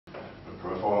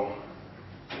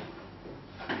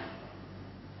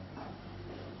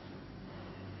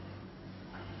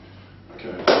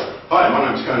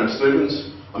Conan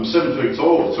Stevens. I'm 7 feet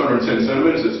tall, 210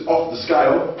 centimetres. It's off the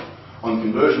scale on the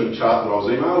conversion chart that I was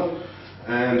emailed.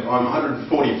 And I'm 140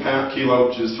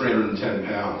 kilo, which is 310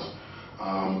 pounds.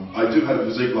 I do have a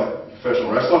physique like a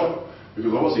professional wrestler,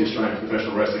 because I was the Australian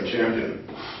professional wrestling champion.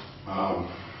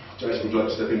 Jason, would you like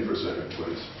to step in for a second,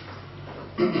 please?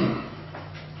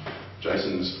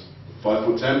 Jason's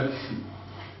 5'10".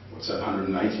 What's that,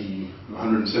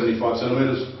 175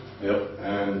 centimetres? Yep.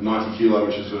 And 90 kilo,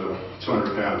 which is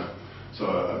 200 pounds. So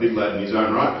a big lad in his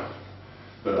own right,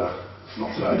 but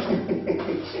not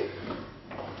today.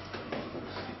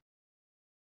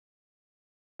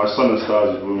 My son and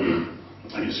stars is wounded.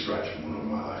 I just scratched one of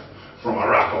my life. From a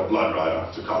Rako blood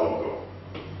rider to Drogo.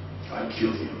 I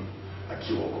killed him. I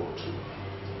killed Drogo too.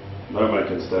 No man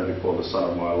can stand before the son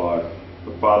of my life,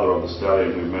 the father of the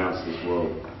stallion who mounts this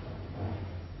world.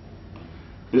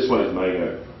 This one is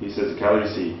Mago. He says the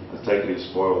Khaleesi has taken his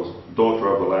spoils, the daughter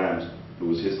of the lambs, who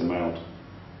was his to mount.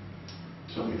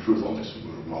 Tell me the truth on this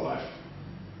moon of my life.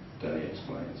 Danny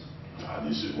explains.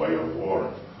 This is way of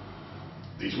war.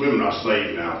 These women are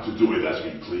slaves now to do with as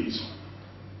we please.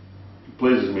 It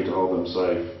pleases me to hold them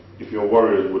safe. If your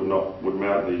warriors would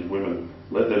mount these women,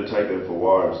 let them take them for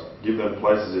wives, give them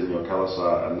places in your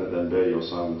Khalasar, and let them bear your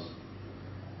sons.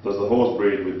 Does the horse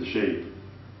breed with the sheep?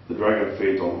 The dragon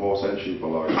feeds on horse and sheep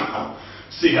alike.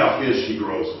 See how fierce she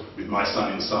grows, with my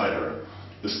son inside her,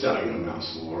 the stallion who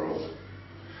mounts the world,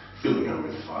 filling her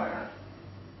with fire.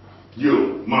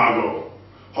 You, Margot,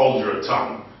 hold your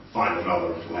tongue, find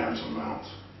another lamb to mount.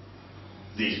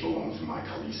 These belong to my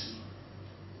Khaleesi.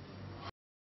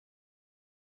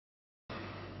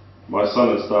 My son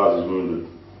and stars is wounded.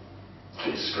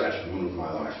 I scratched the wound of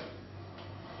my life.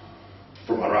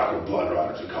 From a Rako blood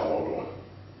rider to Drogo.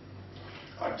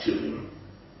 I killed him.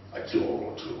 I killed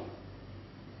Drogo too.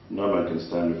 No man can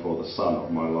stand before the son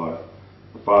of my life,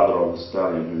 the father of the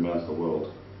stallion who mounts the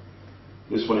world.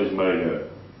 This one is Mago.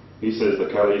 He says the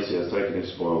Khaleesi has taken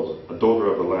his spoils, a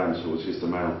daughter of the lambs who was his to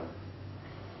mount.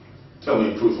 Tell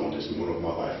me the truth on this moon of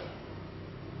my life.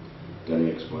 Danny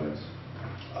explains.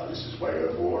 This is way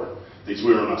of war. These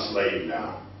women are slaves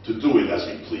now, to do with as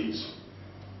we please.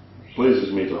 It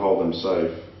pleases me to hold them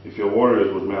safe. If your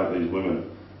warriors would mount these women,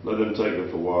 let them take them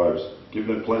for wives, give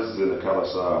them places in the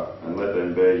Khalasar, and let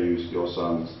them bear you your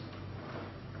sons.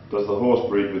 Does the horse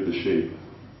breed with the sheep?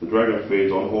 The dragon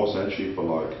feeds on horse and sheep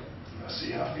alike. I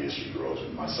see how fierce she grows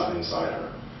with my son inside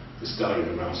her, the stallion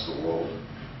who mounts the world,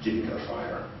 giving her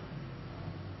fire.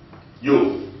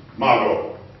 You,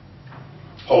 Margot,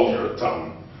 hold your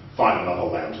tongue, find another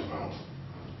lamb to mount.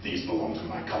 These belong to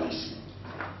my Khaleesi.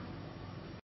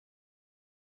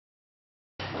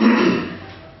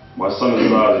 My son and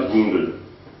stars is wounded.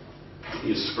 He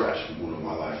has scratched the wound of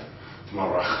my life. From a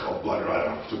Rako blood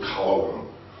rider to Drogo.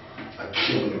 I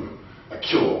killed him. I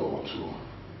killed Drogo too.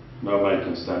 No man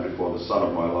can stand before the son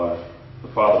of my life,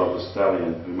 the father of the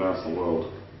stallion who mounts the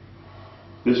world.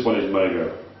 This one is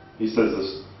Mago. He says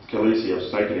the Khaleesi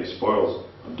has taken his spoils,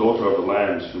 a daughter of the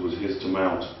lambs who was his to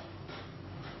mount.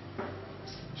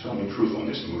 Tell me the truth on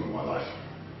this moon of my life.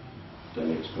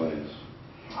 Danny explains.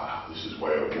 This is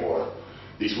way of war.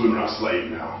 These women are slaves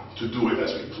now, to do with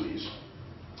as we please.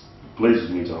 It pleases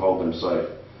me to hold them safe.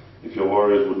 If your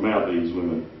warriors would mount these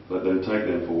women, let them take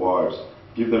them for wives,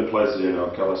 give them places in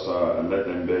your Khalasar, and let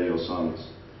them bear your sons.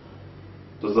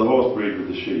 Does the horse breed with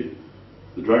the sheep?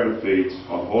 The dragon feeds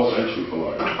on horse and sheep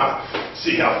alike.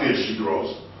 See how fierce she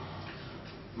grows.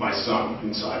 My son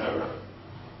inside her,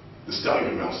 the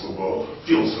stallion who mounts the world,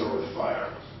 fills her with fire.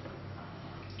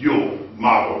 You,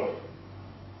 Margot,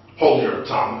 hold your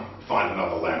tongue, find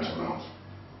another lamb to mount.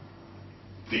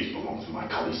 These belong to my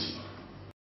Khaleesi.